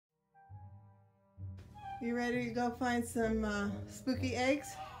You ready to go find some spooky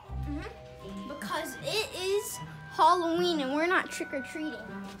eggs? Because it is Halloween and we're not trick-or-treating.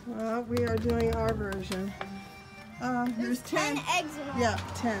 Well, we are doing our version. There's 10 eggs in all. Yeah,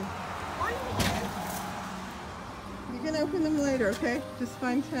 10. One here. You can open them later, okay? Just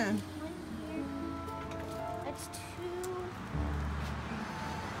find 10. One here. That's 2,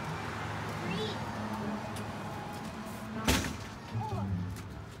 3, 4.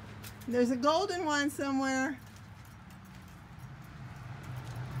 There's a golden one somewhere.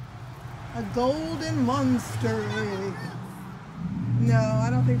 A golden monster egg. No, I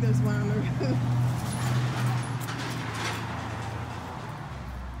don't think there's one on the roof.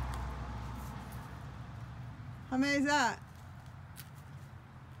 How many is that?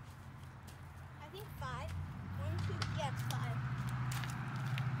 I think 5. 1, 2, yeah, it's 5.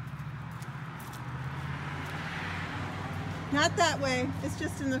 Not that way. It's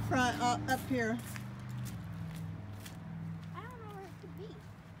just in the front, up here. I don't know where it could be.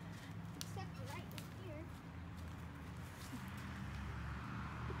 Except right in here.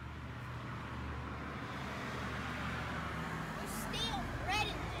 There's stale bread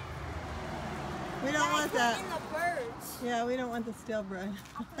in there. We don't want that. In the birds. Yeah, we don't want the stale bread.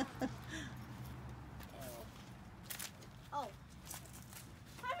 Oh.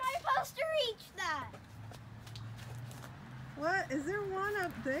 How am I supposed to reach that? What? Is there one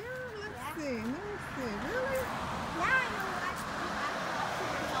up there? Let's see. Let me see. Really? Now I know what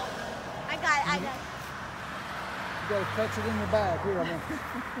I got it. You gotta catch it in the bag. Here, I'm gonna.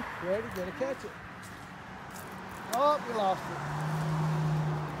 Ready? Gotta catch it. Oh, you lost it.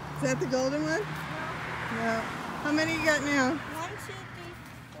 Is that the golden one? No. How many you got now? 1, 2, 3,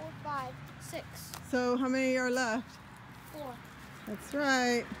 4, 5, 6, So how many are left? 4. That's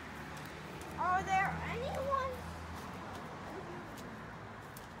right. Are there anyone?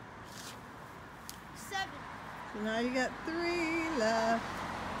 7, So now you got 3 left.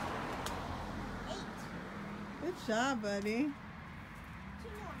 8, Good job, buddy. 2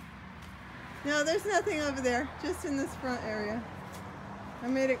 more. No, there's nothing over there. Just in this front area. I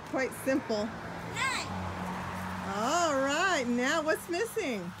made it quite simple. 9. All right. Now what's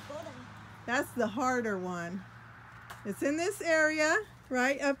missing? Golden. That's the harder one. It's in this area,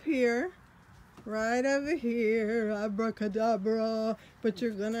 right up here. Right over here. Abracadabra. But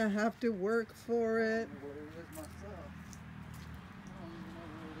you're going to have to work for it. Where it is myself. I don't even know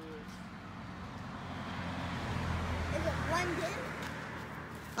where it is. Is it blended?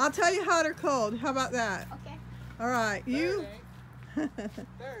 I'll tell you hot or cold. How about that? Okay. All right. There You it ain't.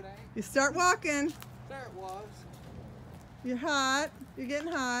 There it ain't. you start walking. There it was. You're hot. You're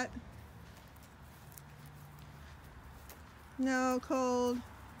getting hot. No, cold.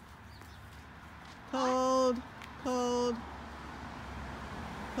 Cold. Cold.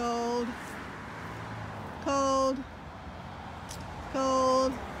 Cold. Cold.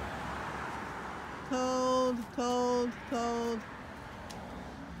 Cold. Cold. Cold. Cold.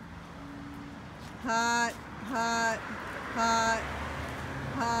 Hot. Hot. Hot.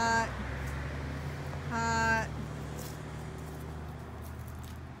 Hot. Hot.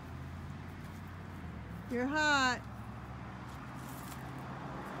 You're hot.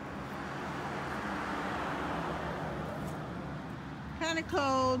 Kind of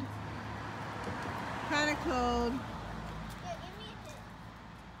cold. Kind of cold. Yeah, give me a hit.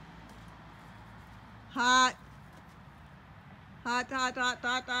 Hot. Hot, hot, hot,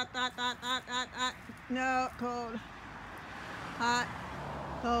 hot, hot, hot, hot, hot, hot, hot. No, cold. Hot.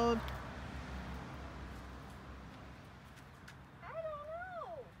 Cold. I don't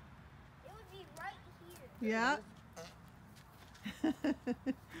know. It would be right here. Yeah.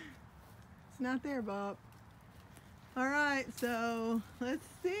 It's not there, Bob. All right, so let's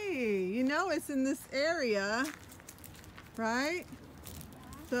see. You know it's in this area, right?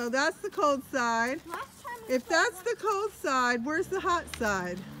 So that's the cold side. Last time we If that's the cold side, where's the hot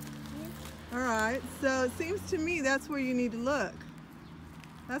side? All right, so it seems to me that's where you need to look.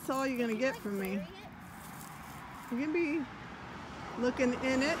 That's all you're gonna get from me. You can be looking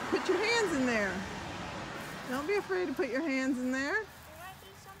in it. Put your hands in there. Don't be afraid to put your hands in there. There might be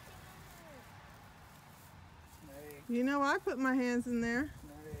something in Snake. You know I put my hands in there.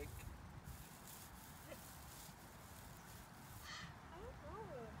 Snake.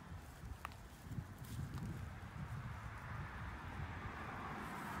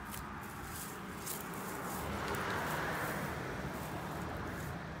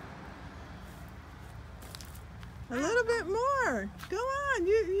 I don't know. A little bit more. Go on.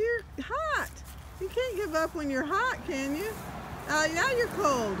 You're hot. You can't give up when you're hot, can you? Now you're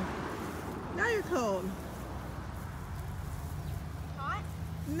cold. Now you're cold. Hot?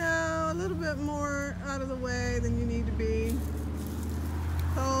 No, a little bit more out of the way than you need to be.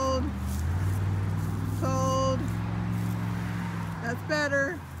 Hold. Hold. That's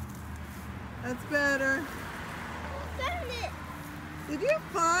better. That's better. I found it. Did you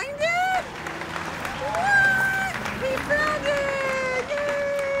find it? What? He found it!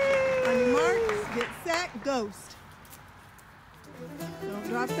 Yay! On your marks, get set, ghost. Don't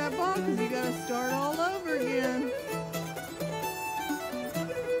drop that ball because you got to start all over again.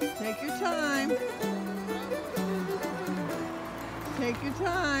 Take your time. Take your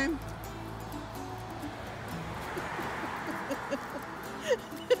time.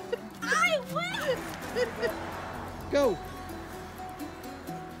 I win! Go.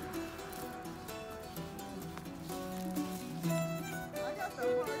 I got the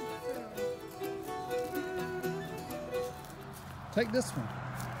hard spoon. Take this one.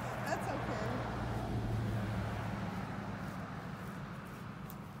 That's okay.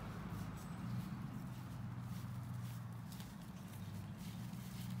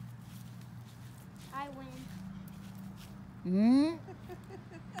 I win. Hmm?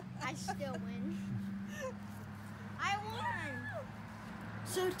 I still win. I won.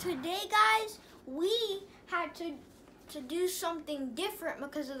 So today, guys, we had to do something different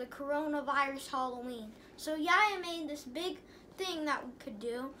because of the coronavirus Halloween. So Yaya made this big thing that we could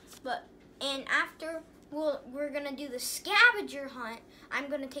do, and after we're gonna do the scavenger hunt, I'm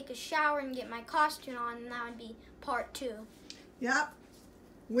gonna take a shower and get my costume on, and that would be part 2. Yep.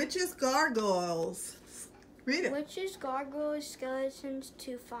 Witches, gargoyles. Read it. Witches, gargoyles, skeletons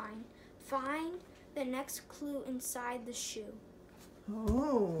to find. Find the next clue inside the shoe.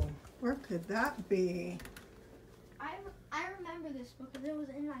 Oh, where could that be? I remember this because it was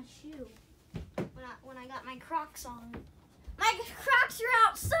in my shoe when I got my Crocs on. My Crocs are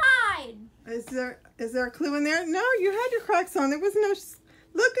outside. Is there a clue in there? No, you had your Crocs on. There was no.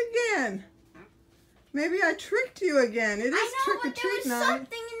 Look again. Maybe I tricked you again. It is I know, trick or but there treat was night.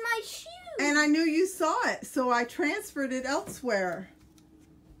 something in my shoe. And I knew you saw it, so I transferred it elsewhere.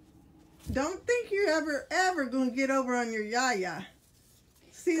 Don't think you're ever gonna get over on your Yaya.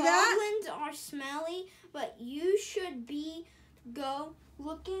 See that? Goblins are smelly, but you should go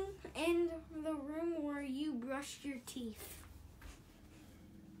looking in the room where you brushed your teeth.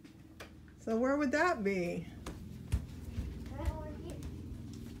 So where would that be?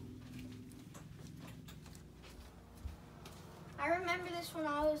 I remember this when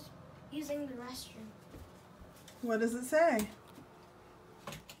I was using the restroom. What does it say?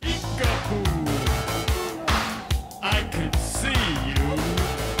 Peekaboo, I can see you.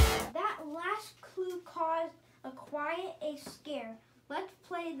 That last clue caused a quiet, a scare. Let's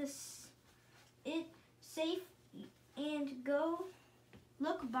play it safe and go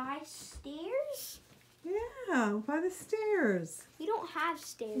look by stairs. Yeah, by the stairs. We don't have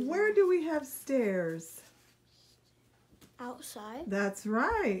stairs. Where do we have stairs? Outside. That's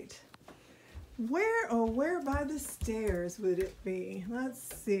right. Where by the stairs would it be? Let's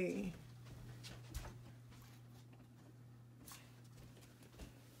see.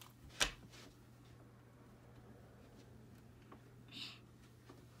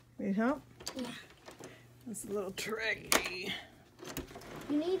 Need help? Yeah. That's a little tricky.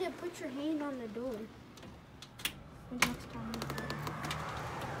 You need to put your hand on the door. Next time.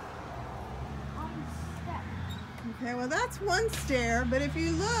 On the step. Okay, well that's one stair, but if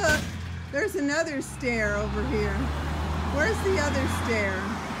you look, there's another stair over here. Where's the other stair?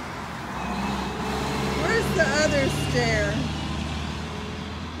 Where's the other stair?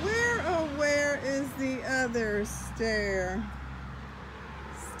 Where, oh, where is the other stair?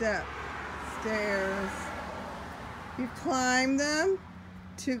 Stairs. You climb them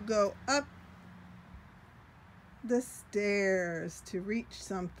to go up the stairs to reach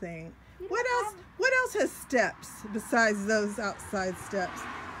something. What else has steps besides those outside steps?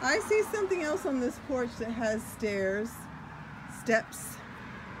 I see something else on this porch that has stairs. Steps.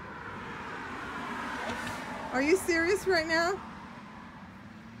 Are you serious right now?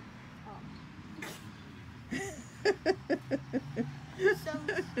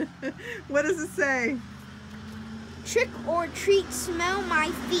 What does it say? Trick or treat, smell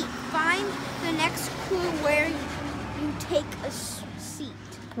my feet. Find the next clue where you take a seat.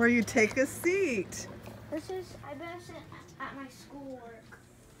 Where you take a seat. This is, I bet it's at my schoolwork.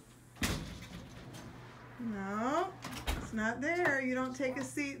 No, it's not there. You don't take a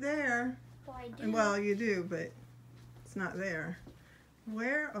seat there. Well, I do. Well, you do, but it's not there.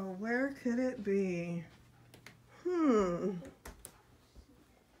 Where, oh, where could it be?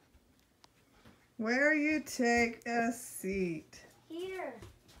 Where you take a seat. Here.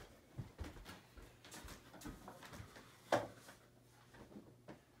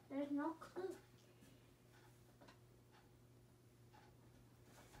 There's no clue.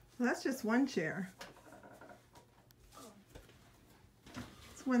 Well, that's just one chair.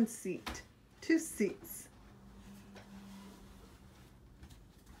 It's one seat. 2 seats.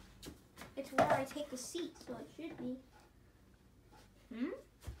 It's where I take a seat, so it should be.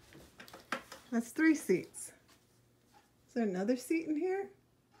 That's 3 seats. Is there another seat in here?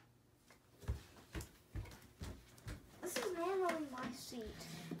 This is normally my seat.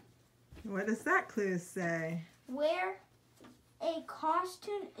 What does that clue say? Where a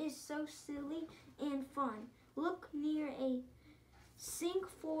costume is so silly and fun. Look near a sink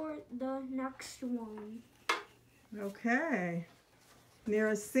for the next one. Okay. Near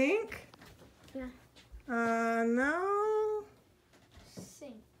a sink? Yeah. No.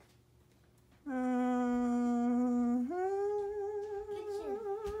 Sink.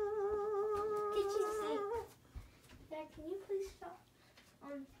 Kitchen sink. Dad, can you please stop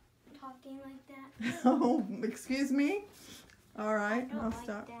talking like that? Oh, excuse me? All right, I don't I'll like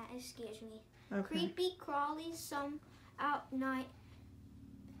stop. that. It scares me. Okay. Creepy crawlies, some out night,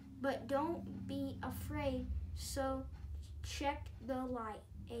 but don't be afraid. So check the light.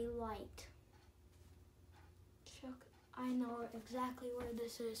 A light. Check. I know exactly where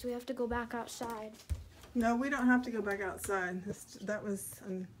this is. We have to go back outside. No, we don't have to go back outside. That was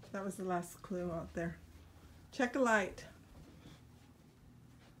the last clue out there. Check a light.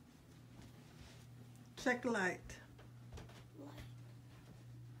 Check a light.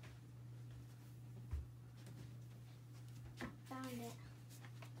 Found it.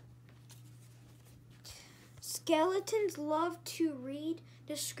 Skeletons love to read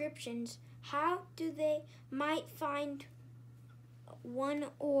descriptions. How do they might find one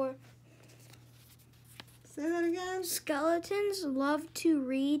or... Say that again. Skeletons love to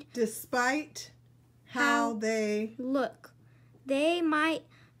read Despite how they look. They might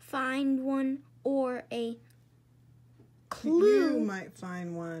find one or a clue. You might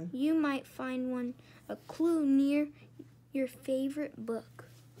find one. You might find one, a clue near your favorite book.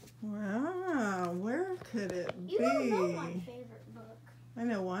 Wow, where could it be? You don't know my favorite book. I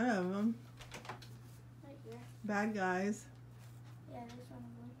know one of them. Right here. Bad Guys. Yeah, there's one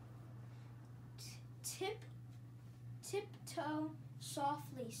of them. Tiptoe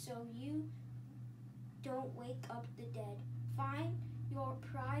softly so you don't wake up the dead. Find your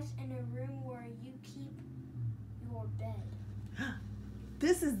prize in a room where you keep your bed.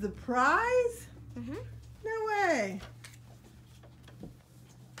 This is the prize? Mm-hmm. No way.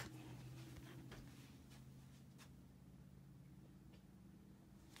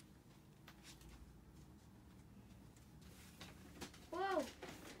 Whoa.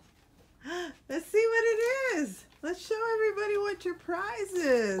 Let's see what it is. Let's show everybody what your prize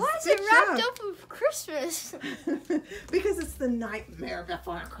is. Why is Good it wrapped job. up with Christmas? Because it's the nightmare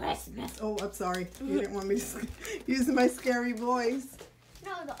before Christmas. Oh, I'm sorry. You didn't want me to use my scary voice.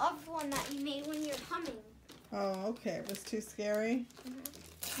 No, the other one that you made when you're humming. Oh, okay. It was too scary.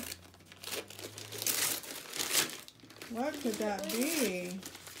 What could that be?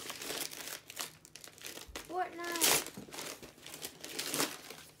 Fortnite.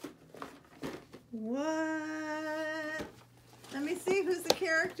 What? Let me see who's the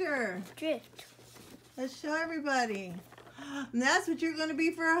character. Drift. Let's show everybody. And that's what you're going to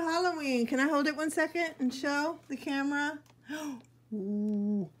be for Halloween. Can I hold it 1 second and show the camera?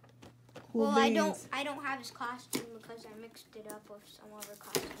 Ooh. Cool Well, beans. I don't have his costume because I mixed it up with some other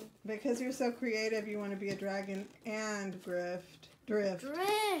costume. Because you're so creative, you want to be a dragon and Drift. Drift.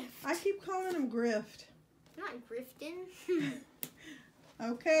 I keep calling him Grift. Not grifting.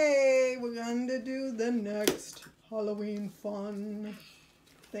 Okay, we're going to do the next Halloween fun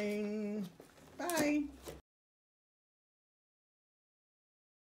thing. Bye.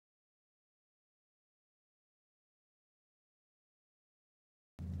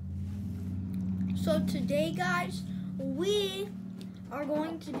 So today, guys, we are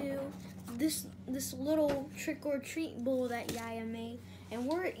going to do this little trick or treat bowl that Yaya made, and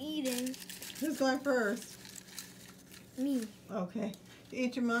we're eating. Who's going first? Me. Okay.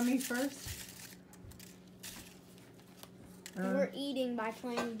 Eat your mommy first. We're eating by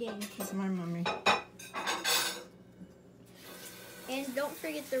playing a game. It's my mommy. And don't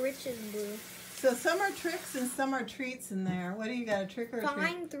forget the riches blue. So some are tricks and some are treats in there. What do you got? A trick or a treat?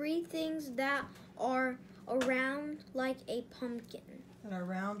 Find 3 things that are around like a pumpkin. That are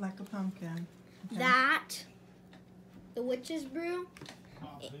round like a pumpkin. Okay. That, the witch's brew,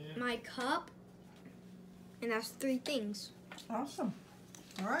 my cup, and that's 3 things. Awesome.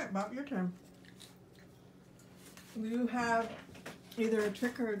 All right, Bob, your turn. You have either a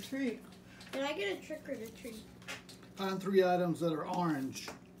trick or a treat. Did I get a trick or a treat? Find 3 items that are orange.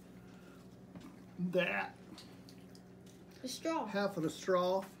 that, The straw. half of the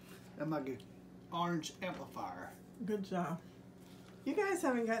straw, and my orange amplifier. Good job. You guys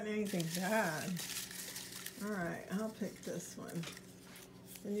haven't gotten anything bad. All right, I'll pick this one.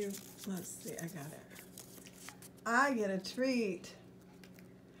 And you, let's see, I got it. I get a treat.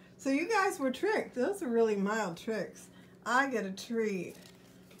 So you guys were tricked. Those are really mild tricks. I get a treat.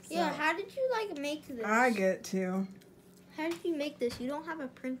 So Yeah, how did you like make this? I get to. How did you make this? You don't have a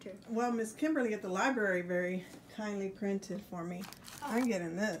printer. Well, Miss Kimberly at the library very kindly printed for me. I'm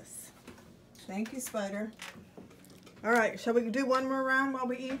getting this. Thank you, Spider. All right, shall we do one more round while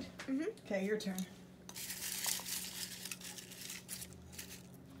we eat? Mhm. Okay, your turn.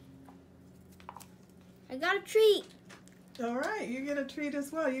 I got a treat. All right, you get a treat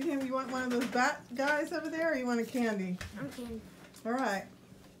as well. You want one of those bat guys over there, or you want a candy? I'm candy. All right.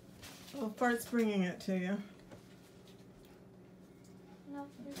 Well, Fart's bringing it to you. No,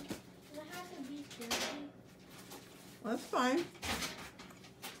 it has a beef jerky That's fine.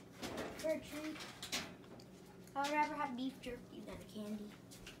 for a treat. I would rather have beef jerky than a candy.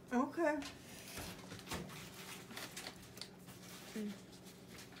 Okay.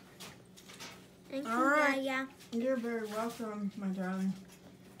 Thank All you, right. Gaia. You're very welcome, my darling.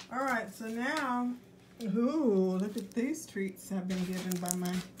 All right, so now, ooh, look at these treats I've been given by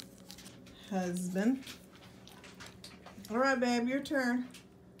my husband. All right, babe, your turn.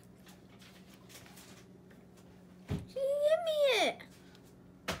 She didn't give me it.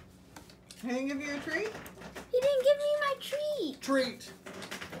 I didn't give you a treat? He didn't give me my treat. Treat.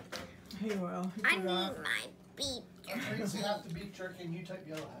 He will. He I need forgot. my beef jerky. Treats half the beef jerky and you take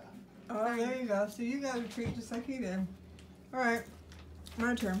the other half. Oh, there you go. So you got a treat just like he did. All right,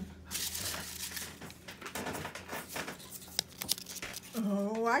 my turn.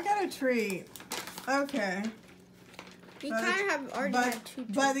 Oh, I got a treat. Okay. We But- kind of have already By, had two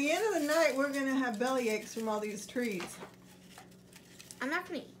treats. by the end of the night, we're gonna have belly aches from all these treats. I'm not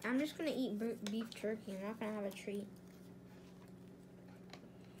gonna. I'm just gonna eat beef jerky. I'm not gonna have a treat.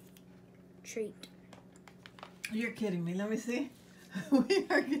 Treat. You're kidding me. Let me see. We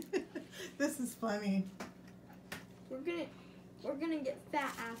are. This is funny. We're gonna get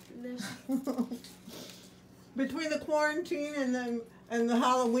fat after this. Between the quarantine and the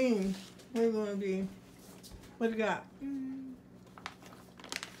Halloween, we're gonna be. What you got?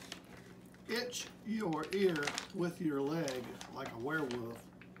 Itch your ear with your leg like a werewolf.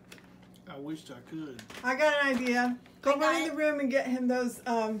 I wished I could. I got an idea. Go I got run in it. the room and get him those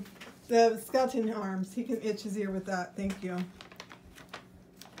the skeleton arms. He can itch his ear with that. Thank you.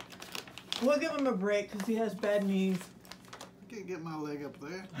 We'll give him a break because he has bad knees. I can't get my leg up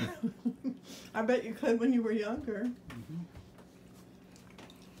there. I bet you could when you were younger.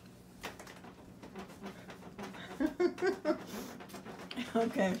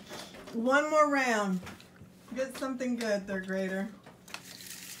 Okay, one more round. Get something good, third grader.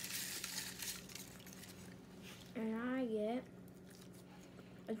 And I get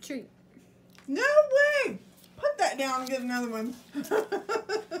a treat. No way! Put that down and get another one.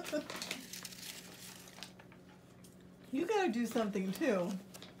 You gotta do something too.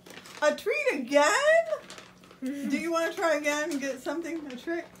 A treat again? Do you want to try again and get something, a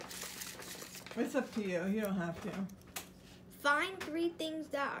trick? It's up to you. You don't have to. Find 3 things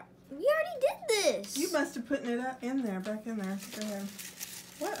that we already did this. You must have put it up in there, back in there. Go ahead.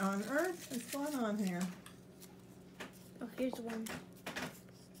 What on earth is going on here? Oh, here's one.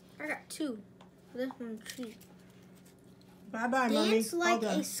 I got 2. This one's a treat. Bye bye, mommy. Dance like All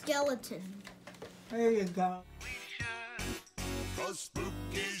done. a skeleton. There you go. A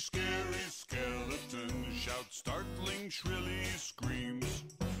spooky, scary skeleton shouts startling, shrilly screams.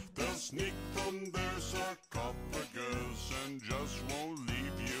 They'll sneak from their sarcophagus and just won't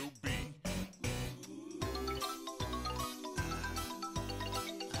leave you be.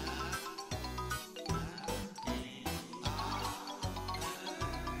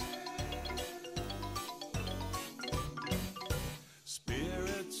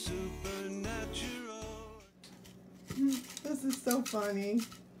 Spirit supernatural. This is so funny.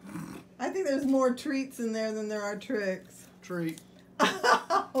 I think there's more treats in there than there are tricks. Treat.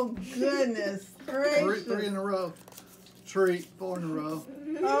 Oh, goodness gracious. Three in a row. Treat. 4 in a row.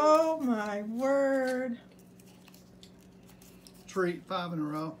 Oh, my word. Treat. 5 in a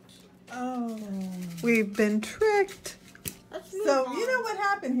row. Oh. We've been tricked. Let's move So, on. you know what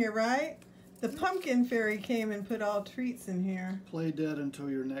happened here, right? The pumpkin fairy came and put all treats in here. Play dead until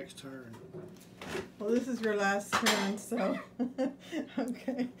your next turn. Well, this is your last turn, so.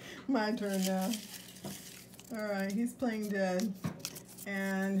 Okay, my turn now. All right, he's playing dead.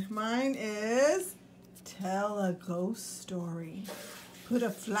 And mine is tell a ghost story. put a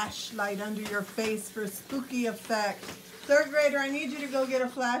flashlight under your face for spooky effect. Third grader, I need you to go get a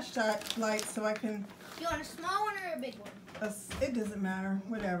flashlight so I can... Do you want a small one or a big one? It doesn't matter.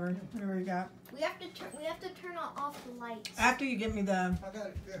 Whatever you got. We have to turn off the lights. After you give me the... I got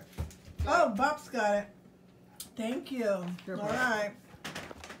it. Here. Oh, Bob's got it. Thank you. Here, All Bob. right.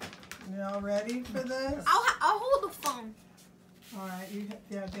 Y'all ready for this? I'll hold the phone. All right.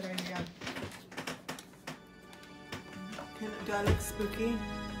 Yeah, good idea. Do I look spooky?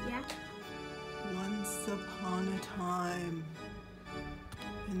 Yeah. Once upon a time,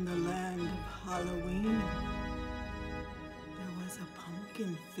 in the land of Halloween, there was a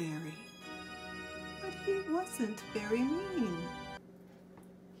pumpkin fairy. But he wasn't very mean.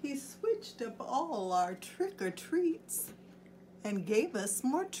 He switched up all our trick-or-treats and gave us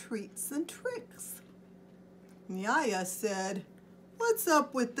more treats and tricks. Yaya said, "What's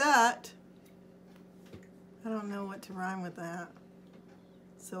up with that?" I don't know what to rhyme with that.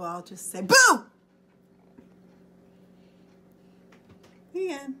 So I'll just say, boo! The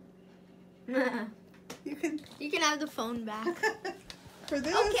end. You can have the phone back. for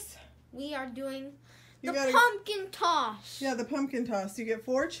this. Okay. We are doing You the gotta- pumpkin toss. Yeah, the pumpkin toss. You get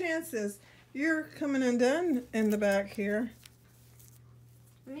 4 chances. You're coming undone in the back here.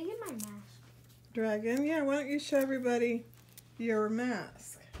 Let me get my mask. Dragon, yeah, why don't you show everybody your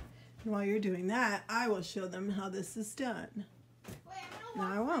mask? And while you're doing that, I will show them how this is done. Wait, I'm No, I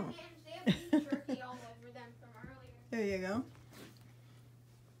gonna wash won't. my hands. They have beef jerky all over them from earlier. There you go.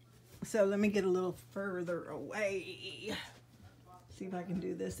 So let me get a little further away. See if I can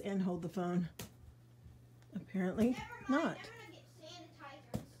do this and hold the phone. Apparently not. I'm gonna get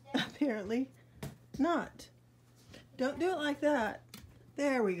sanitizer instead. Apparently not. Don't do it like that.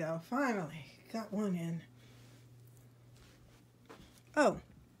 There we go. Finally. Got one in. Oh.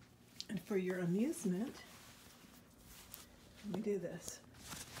 And for your amusement, let me do this.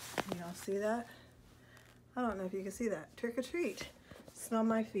 Can y'all see that? I don't know if you can see that. Trick or treat. Smell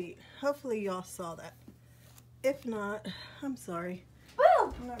my feet. Hopefully y'all saw that. If not, I'm sorry.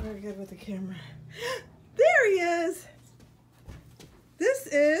 Boo! I'm not very good with the camera. There he is! This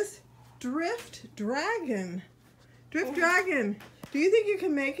is Drift Dragon. Drift Dragon, do you think you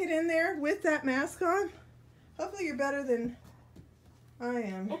can make it in there with that mask on? Hopefully you're better than I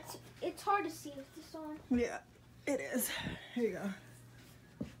am. It's hard to see with this on. Yeah, it is. Here you go.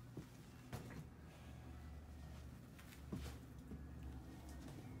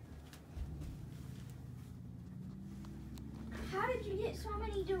 How did you get so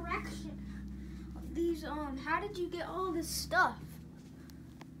many directions? These how did you get all this stuff?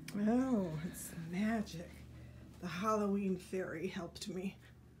 Oh, it's magic. The Halloween fairy helped me.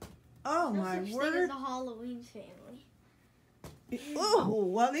 Oh No my such thing word. as the Halloween family. Oh,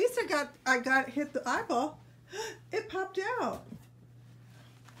 well at least I got hit the eyeball. It popped out.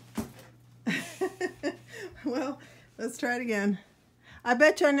 Well, let's try it again. I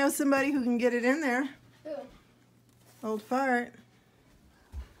bet you I know somebody who can get it in there. Who? Old fart.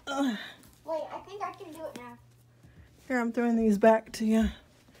 Ugh. Wait, I think I can do it now. Here, I'm throwing these back to you.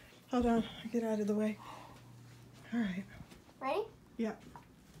 Hold on, get out of the way. All right. Ready? Yeah.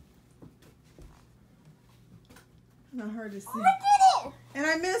 Not hard to see. Oh, I did it! And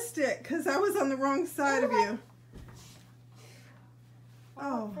I missed it because I was on the wrong side of you.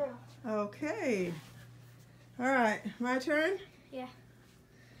 Oh, okay. All right, my turn? Yeah.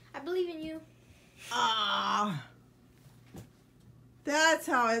 I believe in you. Ah. That's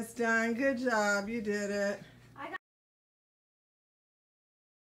how it's done. Good job. You did it.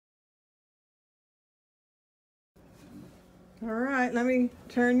 All right, let me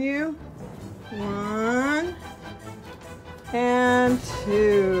turn you. 1 and 2.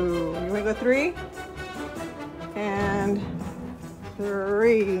 You want to go 3? And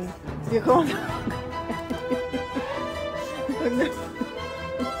 3. You're going.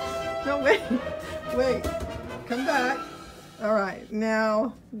 No, wait. Wait. Come back. All right,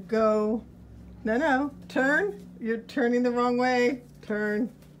 now go. No. Turn. You're turning the wrong way. Turn.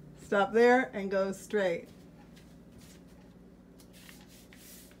 Stop there and go straight.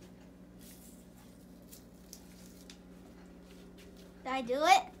 Did I do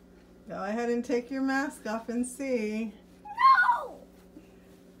it? Go ahead and take your mask off and see. No!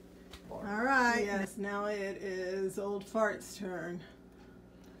 All right. Yes, now it is Old Fart's turn.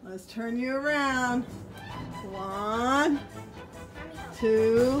 Let's turn you around. 1,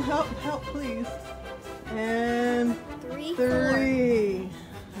 2, help please. And 3, 3.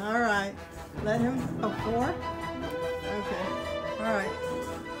 All right. Let him, 4? Okay. All right.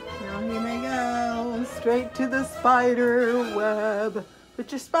 Now he may go straight to the spider web.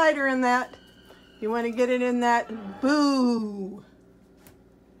 Put your spider in that. You want to get it in that boo.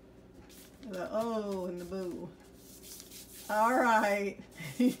 The O and the boo. All right.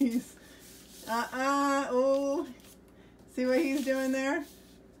 He's, oh. See what he's doing there?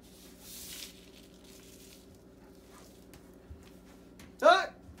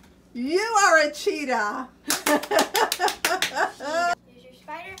 You are a cheetah. Here's your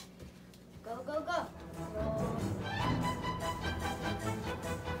spider. Go, go, go. Roll.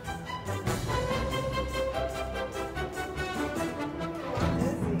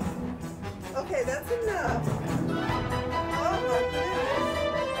 Okay, that's enough. Oh my goodness.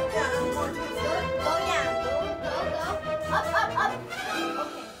 Yeah, more to the Go down. Go. Up, up, up.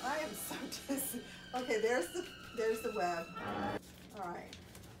 Okay. I am so dizzy. Okay, there's the web. All right.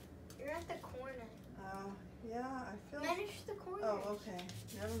 You're at the corner. Yeah, I feel. Finish the corner. Oh, okay.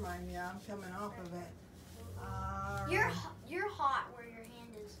 Never mind. Yeah, I'm coming off of it. All You're right. you're hot where your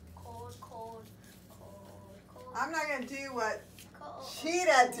hand is. Cold, cold, cold, cold. I'm not gonna do what cold,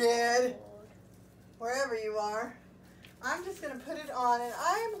 Cheetah did. cold. Wherever you are. I'm just gonna put it on, and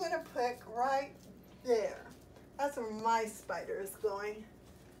I'm gonna put right there. That's where my spider is going.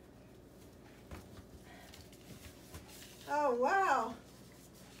 Oh wow.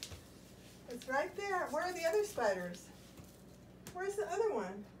 It's right there. Where are the other spiders? Where's the other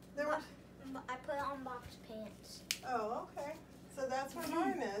one? There was. I put it on box pants. Oh, okay. So that's where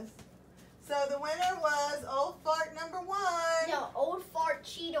mine is. So the winner was Old Fart number 1. No, old fart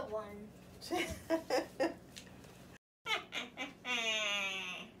cheetah one.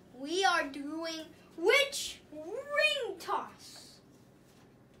 We are doing which ring toss?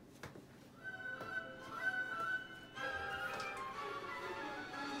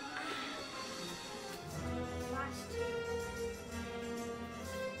 Last two.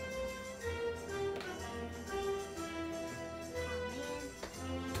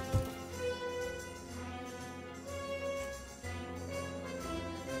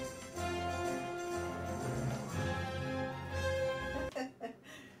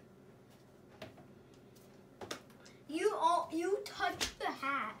 You touched the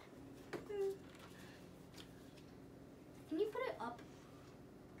hat. Can you put it up?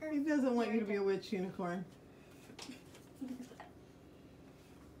 He doesn't want you to be a witch unicorn.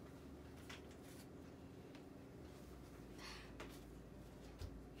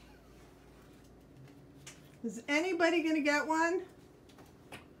 Is anybody gonna get one?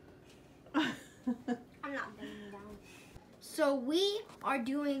 I'm not bending down. So we are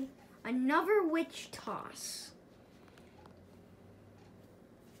doing another witch toss.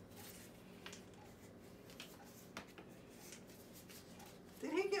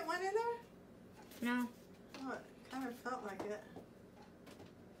 Did he get one in there? No. Oh, it kind of felt like it.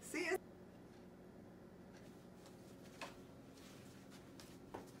 See it?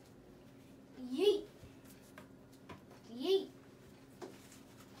 Yeet. Yeet.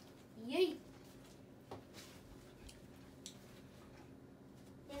 Yeet.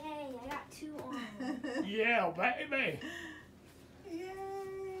 Yay, I got 2 on. Yeah, baby. Yay!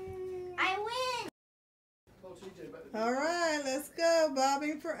 I win! All right, let's go.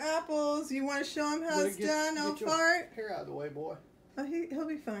 Bobbing for apples. You want to show him how it's done, Old Fart? Hair out of the way, boy. Oh, he'll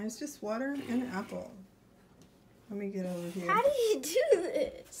be fine. It's just water and an apple. Let me get over here. How do you do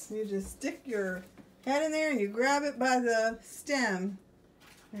this? You just stick your head in there and you grab it by the stem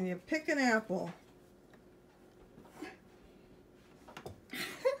and you pick an apple.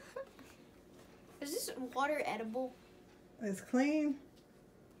 Is this water edible? It's clean.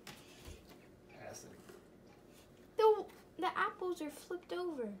 The apples are flipped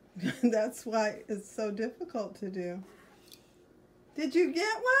over. That's why it's so difficult to do. Did you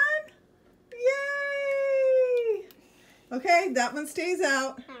get one? Yay! Okay, that one stays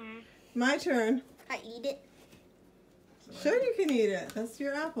out. My turn. I eat it. Sure you can eat it. That's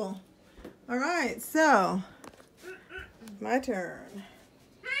your apple. All right, so my turn.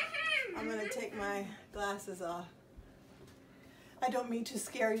 I'm going to take my glasses off. I don't mean to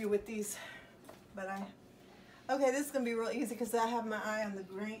scare you with these, but okay, this is going to be real easy because I have my eye on the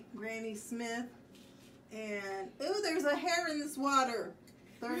Granny Smith. And, ooh, there's a hair in this water.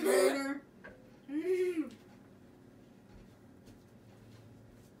 Third grader.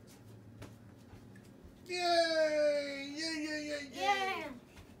 Yay! Yeah.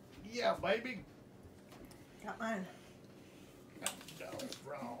 Yeah, baby. Got mine. No, it's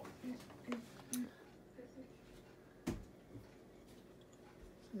wrong.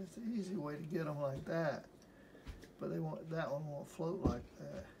 It's an easy way to get them like that. But that one won't float like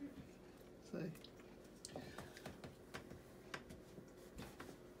that. See?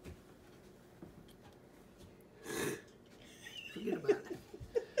 Forget about it.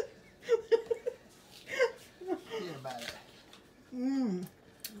 Forget about it.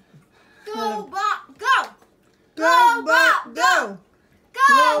 Good.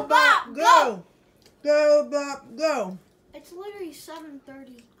 Bob, go. It's literally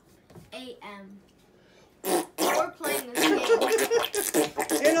 7:30 a.m. We're playing this game.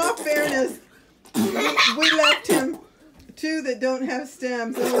 In all fairness, we left him 2 that don't have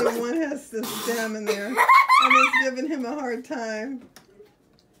stems. Only 1 has the stem in there. And it's giving him a hard time.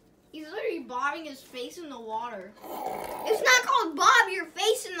 He's literally bobbing his face in the water. It's not called bob your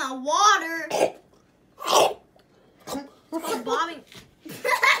face in the water. It's called bobbing.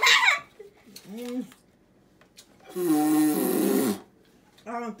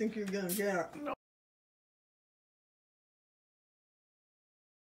 I don't think you're gonna get it.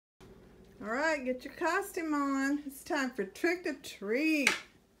 All right, get your costume on. It's time for trick or treat.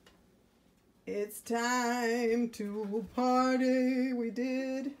 It's time to party.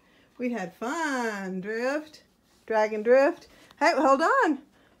 We had fun. Dragon drift. Hey, hold on.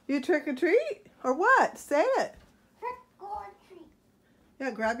 You trick or treat or what? Say it. Trick or treat. Yeah,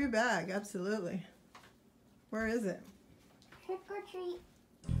 grab your bag. Absolutely. Where is it? Trick or treat.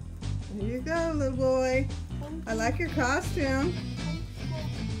 There you go, little boy. I like your costume.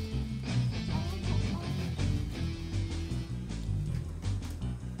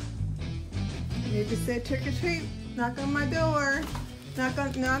 You need to say trick or treat. Knock on my door.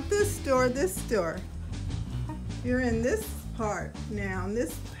 Not this door, this door. You're in this part now, in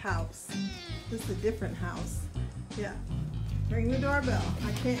this house. This is a different house. Yeah. Ring the doorbell.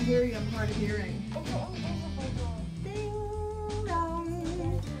 I can't hear you. I'm hard of hearing. Ding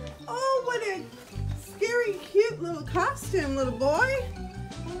dong. Oh, what a scary, cute little costume, little boy.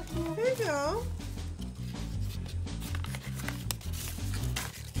 Here you go.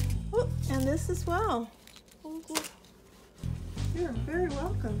 Oh, and this as well. You're very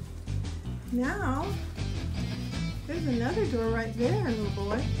welcome. Now, there's another door right there, little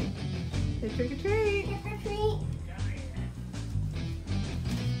boy. Say trick or treat. Trick or treat.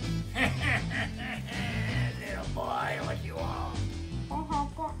 Little boy, what you want?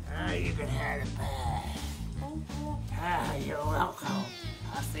 You can have it back. You're welcome.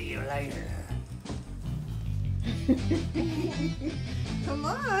 I'll see you later. Come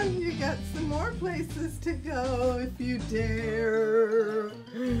on, you got some more places to go if you dare.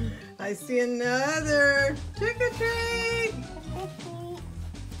 I see another trick or treat.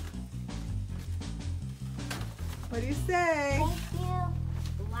 What do you say? Thank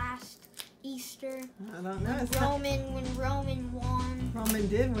you. Last Easter. I don't know. It's not, When Roman won. Roman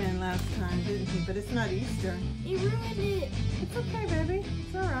did win last time, didn't he? But it's not Easter. He ruined it. It's okay, baby.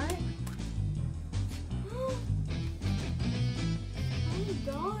 It's all right.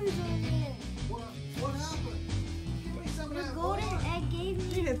 $20 on it. What happened? Give me some of The that golden water. egg gave me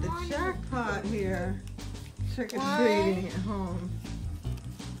We hit the money. jackpot here. Trick or treating at home.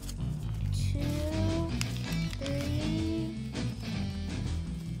 2, 3,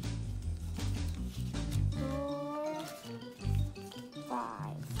 4,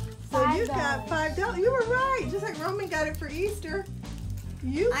 5. So you got $5. You were right. Just like Roman got it for Easter.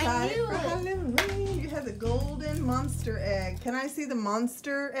 You I got it knew for it. Halloween. You had the golden monster egg. Can I see the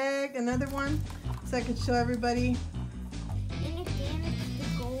monster egg? Another one? So I could show everybody. And again, it's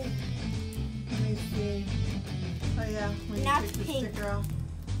the gold. Let me see. Oh yeah, when you That's take the pink. sticker off.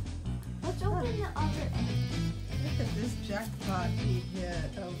 Let's open the other egg. Look at this jackpot he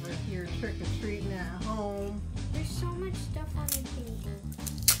hit over here trick or treating at home. There's so much stuff on the table.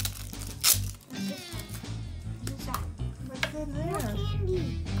 What's this one? What's inside? What's in More there? candy.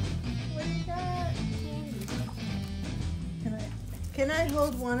 What do you got? Candy. Can I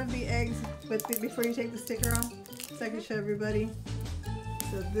hold one of the eggs before you take the sticker off so I can show everybody?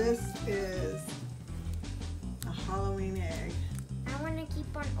 So this is a Halloween egg. I want to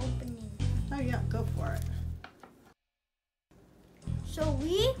keep on opening. Oh yeah, go for it. So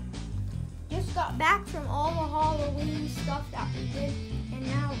we just got back from all the Halloween stuff that we did, and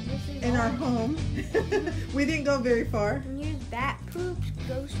now this is In all- our home. We didn't go very far. And here's bat poops,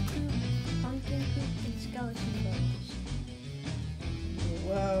 ghost poop, pumpkin poop, and skeleton bones.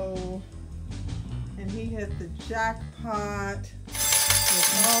 Whoa. And he hit the jackpot with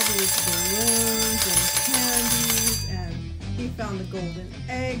all these balloons and candies, and he found the golden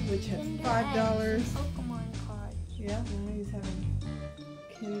egg, which had Kinder $5. eggs and Pokemon cards. Yeah, now he's having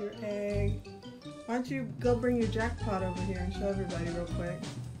Kinder Egg. Why don't you go bring your jackpot over here and show everybody real quick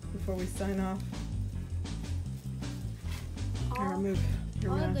before we sign off. Here, All, remove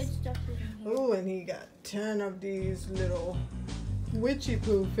your all the good mask. stuff is in here. Oh, and he got 10 of these little witchy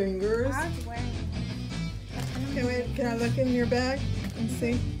poo fingers. I was wearing it. Can I look in your bag and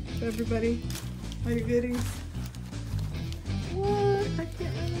see? Show everybody all your goodies. What? I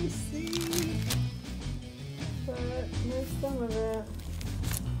can't really see. But there's some of it.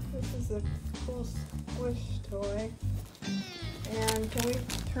 This is a cool squish toy. And can we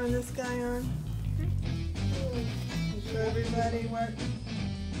turn this guy on? And show everybody what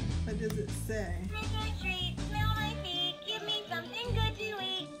does it say? Trick or treat, smell my feet, give me something good to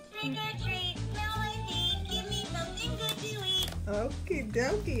eat. Trick or treat, smell my feet, give me something good to eat. Okie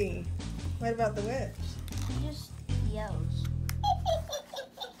dokie. What about the witch? He just yells.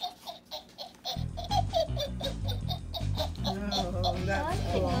 Oh, that's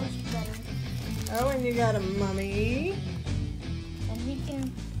I cool. like the ghost better. Oh, and you got a mummy. And he can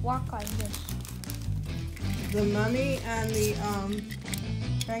walk like this. The mummy and the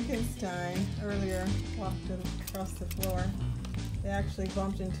Frankenstein earlier walked across the floor. They actually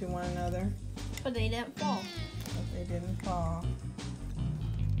bumped into one another, But they didn't fall. but they didn't fall.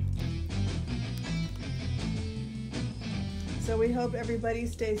 So we hope everybody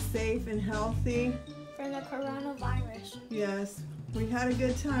stays safe and healthy. From the coronavirus. Yes, we had a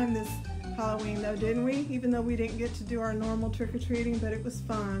good time this Halloween though, didn't we? Even though we didn't get to do our normal trick-or-treating, but it was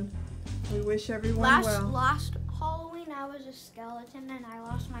fun. We wish everyone well. Last Halloween I was a skeleton and I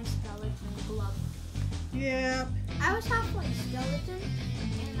lost my skeleton glove. Yeah. I was halfway skeleton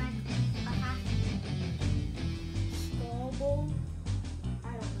and like a half skull bowl.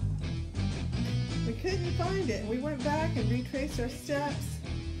 I don't know. We couldn't find it. We went back and retraced our steps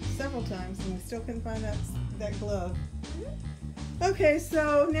several times and we still couldn't find that glove. Okay,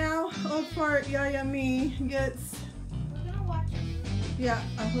 so now Old Fart Yaya Me gets, We're gonna watch a movie. yeah,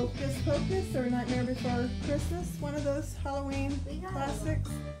 a Hocus Pocus or Nightmare Before Christmas, one of those Halloween We got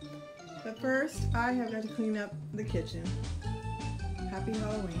classics. But first, I have got to clean up the kitchen. Happy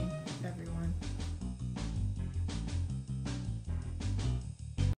Halloween.